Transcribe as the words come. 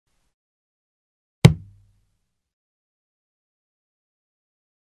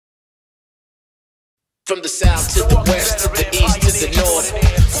From the south to the west, to the east to the north.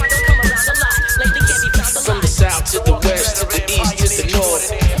 From the south to the west, to the east to the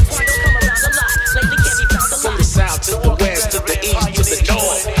north. From the south to the west, to the east to the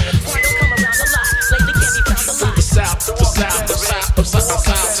north. From the south to the south, the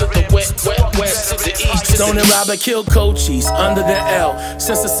south to the west to the east. Stone and Robert killed Cochise under the L.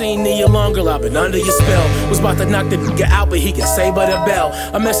 Since I seen Nia longer, I've been under your spell. Was about to knock the nigga out, but he can say but a bell.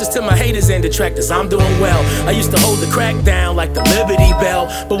 A message to my haters and detractors, I'm doing well. I used to hold the crack down like the Liberty Bell,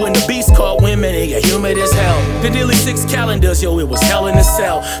 but when the beast caught women, it got humid as hell. The nearly 6 calendars, yo, it was hell in a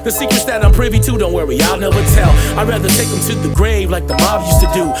cell. The secrets that I'm privy to, don't worry, I'll never tell. I'd rather take them to the grave like the mob used to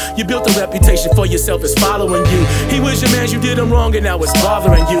do. You built a reputation for yourself, it's following you. He was your man, you did him wrong, and now it's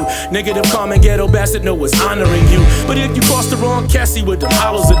bothering you. Negative comment, ghetto bastard, no, it's honoring you. But if you cross the wrong Cassie with the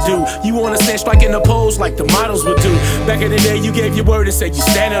hollows would do. You wanna stand striking the pose like the models would do. Back in the day, you gave your word and said you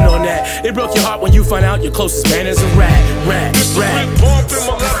standing on that. It broke your heart when you find out your closest man is a rat. Bump in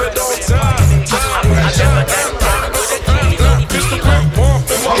my lap at all times. Pistol grip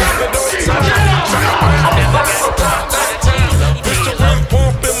bump in my lap at all times. Pistol grip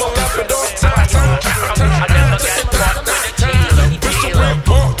bump in my lap at all times. Pistol grip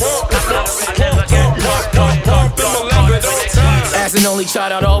bump in my lap at all times. As an only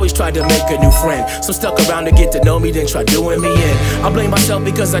child, I'd always tried to make a new friend. So stuck around to get to know me, then try doing me in. I blame myself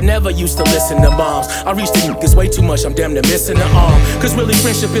because I never used to listen to moms. I reached the niggas way too much, I'm damn near missing the arm. Cause really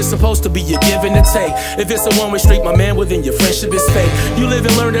friendship is supposed to be a give and a take. If it's a one-way street, my man, within your friendship is fake. You live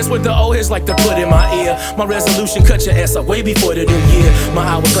and learn, that's what the old heads like to put in my ear. My resolution, cut your ass up way before the new year. My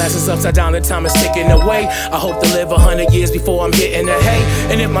hourglass is upside down and time is ticking away. I hope to live 100 years before I'm hitting the hay.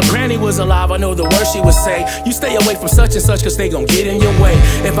 And if my granny was alive, I know the words she would say. You stay away from such and such cause they gon' get in your way.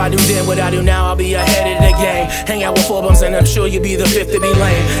 If I do then what I do now, I'll be ahead of the game. Hang out with 4 bums and I'm sure you'll be the 5th to be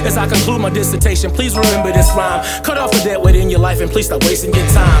lame. As I conclude my dissertation, please remember this rhyme. Cut off the debt within your life and please stop wasting your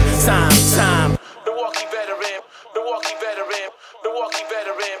time.